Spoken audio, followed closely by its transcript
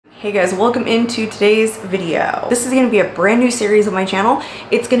Hey guys, welcome into today's video. This is going to be a brand new series on my channel.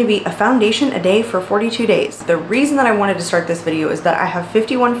 It's going to be a foundation a day for 42 days. The reason that I wanted to start this video is that I have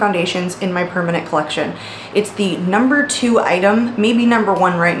 51 foundations in my permanent collection. It's the number 2 item, maybe number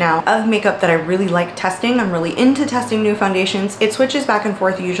 1 right now, of makeup that I really like testing. I'm really into testing new foundations. It switches back and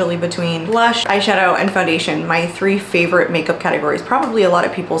forth usually between blush, eyeshadow, and foundation, my 3 favorite makeup categories, probably a lot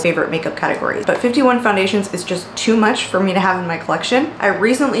of people's favorite makeup categories. But 51 foundations is just too much for me to have in my collection. I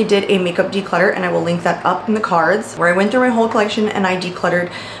recently did a makeup declutter, and I will link that up in the cards, where I went through my whole collection and I decluttered,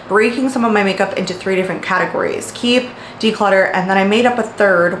 breaking some of my makeup into 3 different categories: keep, declutter, and then I made up a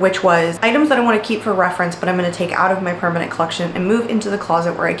third, which was items that I want to keep for reference, but I'm going to take out of my permanent collection and move into the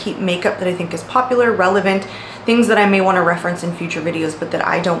closet where I keep makeup that I think is popular, relevant, things that I may want to reference in future videos, but that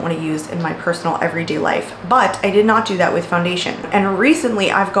I don't want to use in my personal everyday life. But I did not do that with foundation. And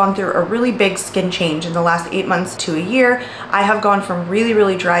recently I've gone through a really big skin change. In the last 8 months to a year, I have gone from really,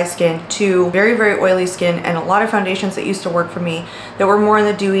 really dry skin to very, very oily skin, and a lot of foundations that used to work for me that were more on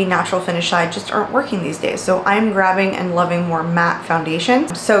the dewy, natural finish side just aren't working these days. So I'm grabbing and loving more matte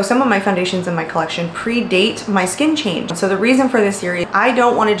foundations. So some of my foundations in my collection predate my skin change. So the reason for this series, I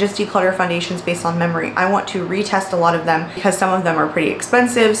don't want to just declutter foundations based on memory. I want to retest a lot of them because some of them are pretty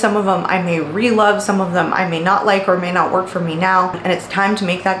expensive. Some of them I may re-love, some of them I may not like or may not work for me now, and it's time to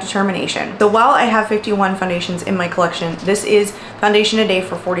make that determination. So while I have 51 foundations in my collection, this is foundation a day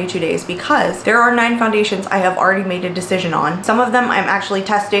for 42 days because there are 9 foundations I have already made a decision on. Some of them I'm actually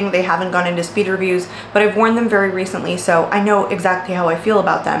testing. They haven't gone into speed reviews, but I've worn them very recently, so I know exactly how I feel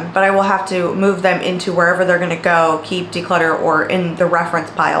about them, but I will have to move them into wherever they're going to go, keep, declutter, or in the reference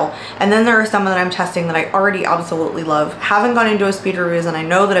pile. And then there are some that I'm testing that I already absolutely love, haven't gone into a speed reviews, and I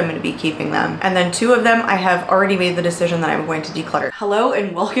know that I'm going to be keeping them. And then 2 of them I have already made the decision that I'm going to declutter. Hello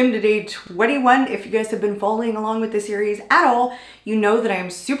and welcome to day 21. If you guys have been following along with the series at all, you know that I am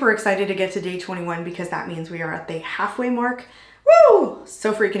super excited to get to day 21 because that means we are at the halfway mark. Woo!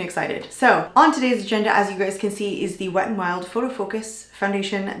 So freaking excited. So on today's agenda, as you guys can see, is the Wet n Wild Photo Focus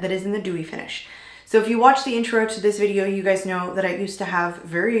foundation that is in the dewy finish. So if you watch the intro to this video, you guys know that I used to have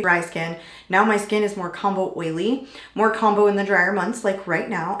very dry skin. Now my skin is more combo oily, more combo in the drier months like right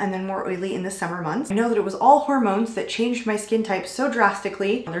now, and then more oily in the summer months. I know that it was all hormones that changed my skin type so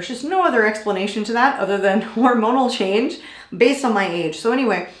drastically. There's just no other explanation to that other than hormonal change based on my age. So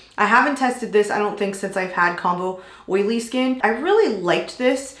anyway, I haven't tested this, I don't think, since I've had combo oily skin. I really liked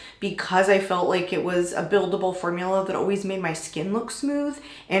this because I felt like it was a buildable formula that always made my skin look smooth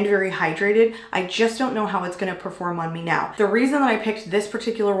and very hydrated. I just don't know how it's going to perform on me now. The reason that I picked this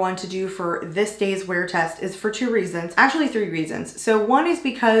particular one to do for this day's wear test is for 2 reasons, actually 3 reasons. So one is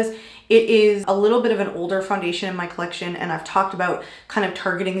because it is a little bit of an older foundation in my collection, and I've talked about kind of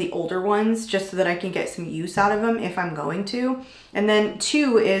targeting the older ones just so that I can get some use out of them if I'm going to. And then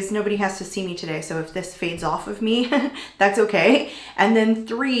 2 is nobody has to see me today, so if this fades off of me, that's okay. And then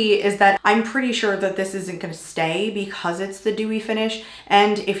 3 is that I'm pretty sure that this isn't going to stay because it's the dewy finish.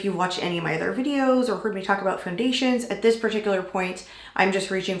 And if you watch any of my other videos or heard me talk about foundations, at this particular point, I'm just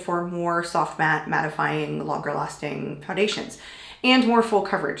reaching for more soft matte, mattifying, longer lasting foundations. And more full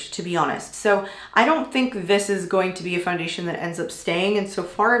coverage, to be honest. So I don't think this is going to be a foundation that ends up staying, and so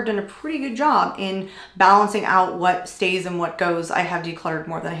far I've done a pretty good job in balancing out what stays and what goes. I have decluttered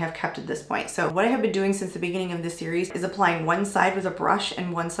more than I have kept at this point. So what I have been doing since the beginning of this series is applying one side with a brush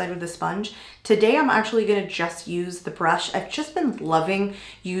and one side with a sponge. Today I'm actually going to just use the brush. I've just been loving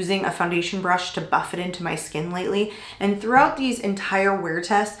using a foundation brush to buff it into my skin lately, and throughout these entire wear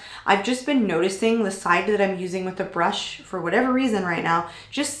tests I've just been noticing the side that I'm using with the brush, for whatever reason right now,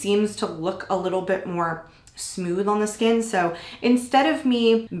 just seems to look a little bit more smooth on the skin. So instead of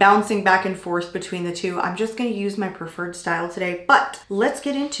me bouncing back and forth between the 2, I'm just going to use my preferred style today. But let's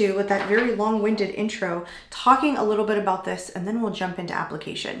get into, with that very long-winded intro, talking a little bit about this, and then we'll jump into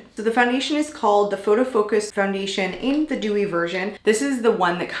application. So the foundation is called the Photo Focus foundation in the dewy version. This is the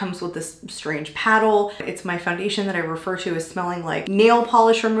one that comes with this strange paddle. It's my foundation that I refer to as smelling like nail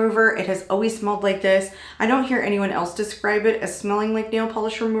polish remover. It has always smelled like this. I don't hear anyone else describe it as smelling like nail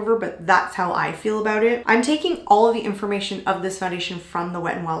polish remover, but that's how I feel about it. I'm taking all of the information of this foundation from the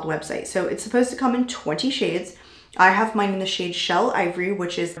Wet n Wild website. So it's supposed to come in 20 shades. I have mine in the shade Shell Ivory,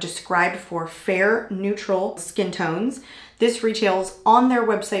 which is described for fair, neutral skin tones. This retails on their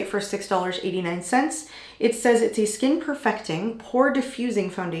website for $6.89. It says it's a skin perfecting, pore diffusing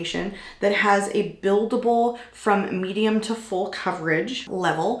foundation that has a buildable from medium to full coverage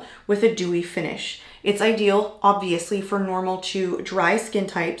level with a dewy finish. It's ideal, obviously, for normal to dry skin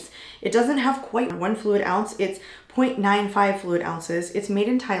types. It doesn't have quite 1 fluid ounce. It's 0.95 fluid ounces. It's made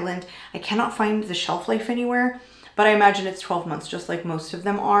in Thailand. I cannot find the shelf life anywhere, but I imagine it's 12 months just like most of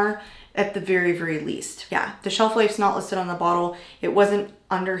them are at the very, very least. Yeah, the shelf life's not listed on the bottle. It wasn't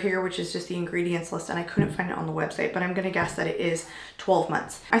under here, which is just the ingredients list, and I couldn't find it on the website, but I'm gonna guess that it is 12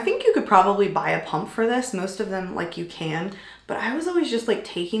 months. I think you could probably buy a pump for this. Most of them, like, you can, but I was always just like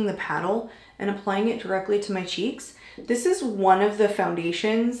taking the paddle and applying it directly to my cheeks. This is one of the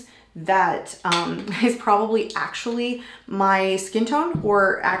foundations that is probably actually my skin tone,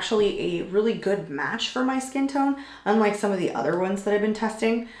 or actually a really good match for my skin tone, unlike some of the other ones that I've been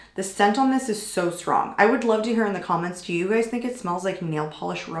testing. The scent on this is so strong. I would love to hear in the comments, do you guys think it smells like nail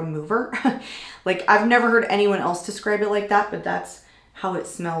polish remover? Like, I've never heard anyone else describe it like that, but that's how it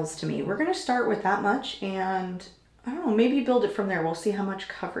smells to me. We're gonna start with that much, and I don't know, maybe build it from there. We'll see how much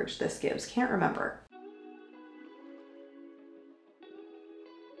coverage this gives. Can't remember.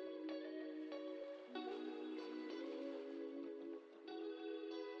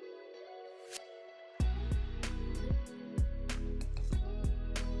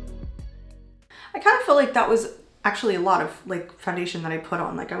 I kind of feel like that was actually a lot of like foundation that I put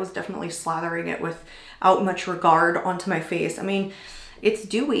on. Like, I was definitely slathering it without much regard onto my face. I mean, it's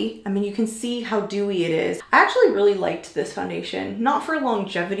dewy. I mean, you can see how dewy it is. I actually really liked this foundation, not for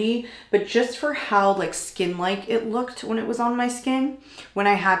longevity, but just for how like skin-like it looked when it was on my skin, when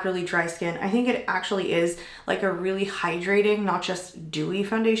I had really dry skin. I think it actually is like a really hydrating, not just dewy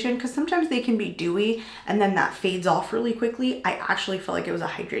foundation, because sometimes they can be dewy and then that fades off really quickly. I actually felt like it was a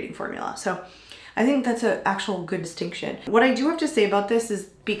hydrating formula. So I think that's an actual good distinction. What I do have to say about this is,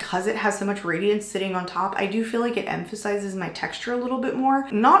 because it has so much radiance sitting on top, I do feel like it emphasizes my texture a little bit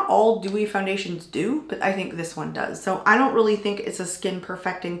more. Not all dewy foundations do, but I think this one does. So I don't really think it's a skin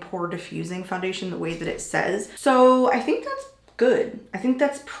perfecting, pore diffusing foundation the way that it says. So I think that's good. I think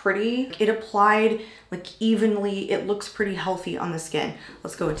that's pretty. It applied like evenly. It looks pretty healthy on the skin.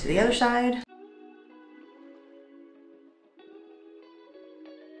 Let's go into the other side.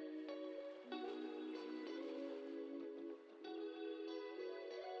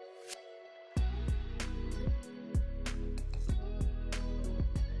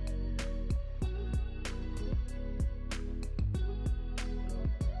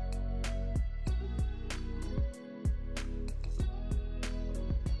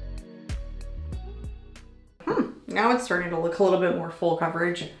 Now it's starting to look a little bit more full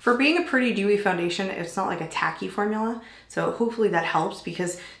coverage. For being a pretty dewy foundation, it's not like a tacky formula. So hopefully that helps,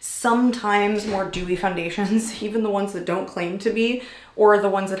 because sometimes more dewy foundations, even the ones that don't claim to be, or the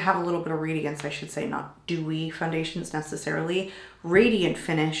ones that have a little bit of radiance, I should say, not dewy foundations necessarily, radiant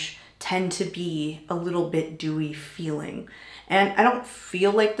finish tend to be a little bit dewy feeling. And I don't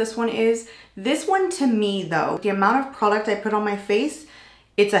feel like this one is. This one to me though, the amount of product I put on my face,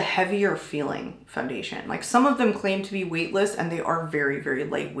 it's a heavier feeling foundation. Like, some of them claim to be weightless and they are very, very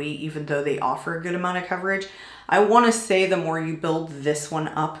lightweight, even though they offer a good amount of coverage. I want to say the more you build this one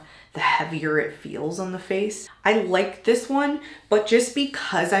up, the heavier it feels on the face. I like this one, but just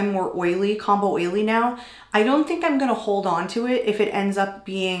because I'm more oily, combo oily now, I don't think I'm gonna hold on to it if it ends up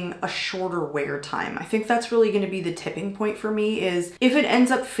being a shorter wear time. I think that's really gonna be the tipping point for me, is if it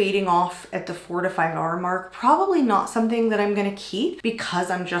ends up fading off at the 4 to 5 hour mark, probably not something that I'm gonna keep, because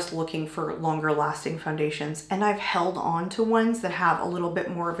I'm just looking for longer lasting foundations. And I've held on to ones that have a little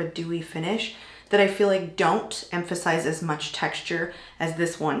bit more of a dewy finish that I feel like don't emphasize as much texture as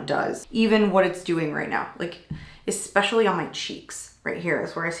this one does. Even what it's doing right now, like especially on my cheeks. Right here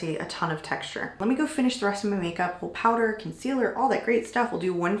is where I see a ton of texture. Let me go finish the rest of my makeup. We'll powder, concealer, all that great stuff. We'll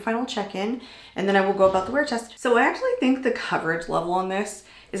do one final check-in, and then I will go about the wear test. So I actually think the coverage level on this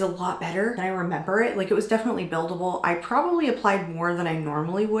is a lot better than I remember it. Like, it was definitely buildable. I probably applied more than I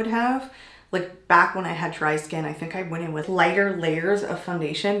normally would have. Like, back when I had dry skin, I think I went in with lighter layers of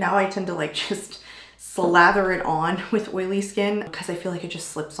foundation. Now I tend to like just slather it on with oily skin, because I feel like it just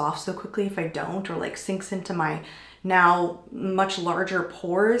slips off so quickly if I don't, or like sinks into my now much larger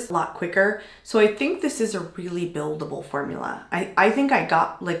pores a lot quicker. So I think this is a really buildable formula. I think I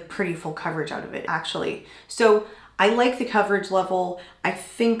got like pretty full coverage out of it actually. So I like the coverage level. I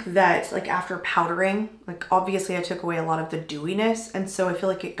think that like after powdering, like obviously I took away a lot of the dewiness, and so I feel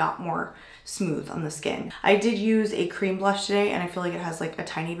like it got more smooth on the skin. I did use a cream blush today, and I feel like it has like a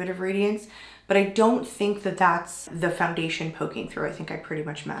tiny bit of radiance, but I don't think that that's the foundation poking through. I think I pretty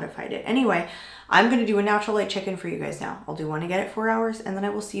much mattified it. Anyway, I'm gonna do a natural light check-in for you guys now. I'll do one again at 4 hours, and then I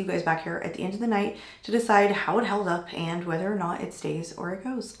will see you guys back here at the end of the night to decide how it held up and whether or not it stays or it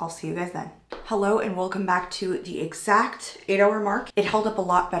goes. I'll see you guys then. Hello and welcome back to the exact 8-hour mark. It held up a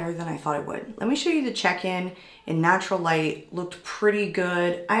lot better than I thought it would. Let me show you the check-in in natural light. Looked pretty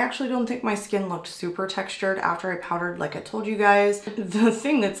good. I actually don't think my skin looked super textured after I powdered like I told you guys. The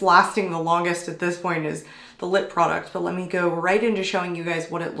thing that's lasting the longest at this point is the lip product, but let me go right into showing you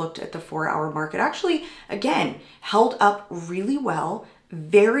guys what it looked at the 4-hour mark. It actually, again, held up really well.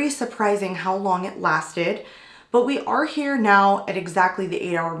 Very surprising how long it lasted. But we are here now at exactly the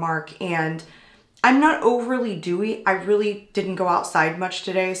 8-hour mark, and I'm not overly dewy. I really didn't go outside much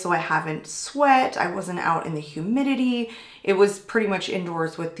today, so I haven't sweat. I wasn't out in the humidity. It was pretty much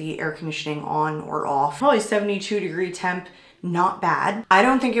indoors with the air conditioning on or off. Probably 72-degree temp, not bad. I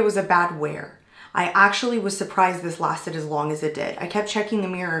don't think it was a bad wear. I actually was surprised this lasted as long as it did. I kept checking the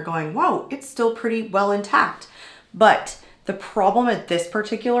mirror going, whoa, it's still pretty well intact. But the problem at this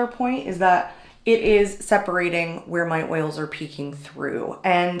particular point is that it is separating where my oils are peeking through.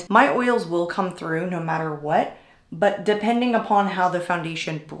 And my oils will come through no matter what, but depending upon how the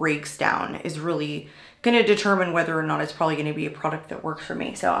foundation breaks down is really gonna determine whether or not it's probably gonna be a product that works for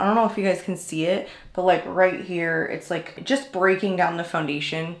me. So I don't know if you guys can see it, but like right here, it's like just breaking down the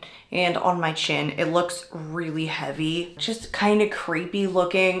foundation, and on my chin, it looks really heavy, just kind of creepy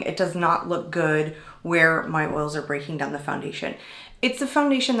looking. It does not look good where my oils are breaking down the foundation. It's a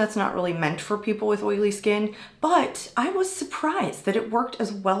foundation that's not really meant for people with oily skin, but I was surprised that it worked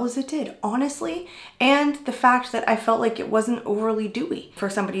as well as it did, honestly. And the fact that I felt like it wasn't overly dewy for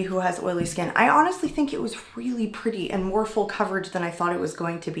somebody who has oily skin. I honestly think it was really pretty and more full coverage than I thought it was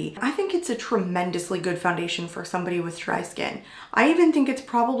going to be. I think it's a tremendously good foundation for somebody with dry skin. I even think it's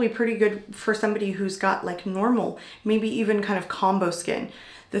probably pretty good for somebody who's got like normal, maybe even kind of combo skin.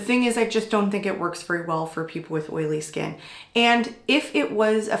 The thing is, I just don't think it works very well for people with oily skin. And if it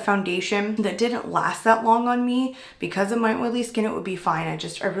was a foundation that didn't last that long on me because of my oily skin, it would be fine.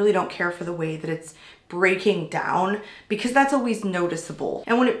 I really don't care for the way that it's breaking down, because that's always noticeable.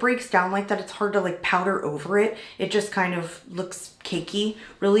 And when it breaks down like that, it's hard to like powder over it. It just kind of looks cakey,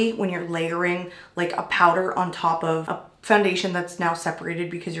 really, when you're layering like a powder on top of a foundation that's now separated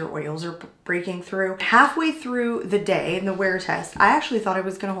because your oils are breaking through. Halfway through the day in the wear test, I actually thought I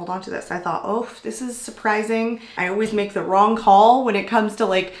was gonna hold on to this. I thought, oh, this is surprising. I always make the wrong call when it comes to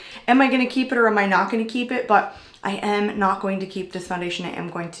like, am I gonna keep it or am I not gonna keep it? But I am not going to keep this foundation. I am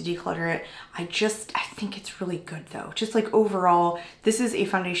going to declutter it. I think it's really good though. Just like overall, this is a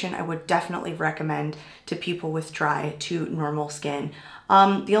foundation I would definitely recommend to people with dry to normal skin.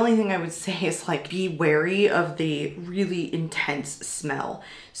 The only thing I would say is like, be wary of the really intense smell.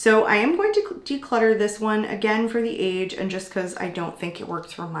 So I am going to declutter this one again for the age, and just because I don't think it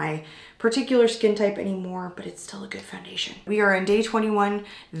works for my particular skin type anymore, but it's still a good foundation. We are on day 21.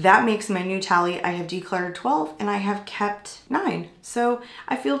 That makes my new tally. I have decluttered 12 and I have kept 9. So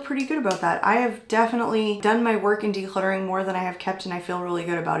I feel pretty good about that. I have definitely done my work in decluttering more than I have kept, and I feel really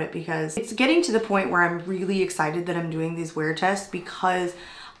good about it because it's getting to the point where I'm really excited that I'm doing these wear tests, because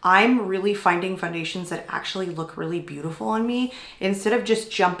I'm really finding foundations that actually look really beautiful on me, instead of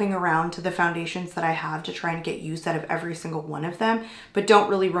just jumping around to the foundations that I have to try and get use out of every single one of them, but don't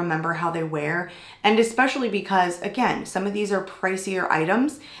really remember how they wear. And especially because, again, some of these are pricier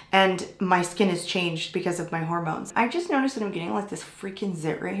items and my skin has changed because of my hormones. I just noticed that I'm getting like this freaking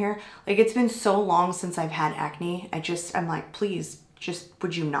zit right here. Like, it's been so long since I've had acne. I'm like, please, just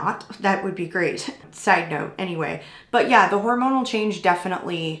would you not? That would be great. Side note, anyway. But yeah, the hormonal change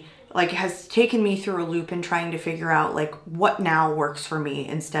definitely like has taken me through a loop in trying to figure out like what now works for me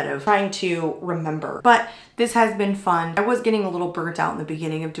instead of trying to remember. But this has been fun. I was getting a little burnt out in the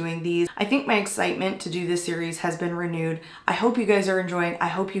beginning of doing these. I think my excitement to do this series has been renewed. I hope you guys are enjoying. I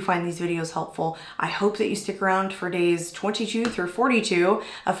hope you find these videos helpful. I hope that you stick around for days 22 through 42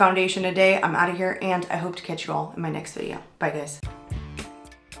 of foundation a day. I'm out of here, and I hope to catch you all in my next video. Bye guys.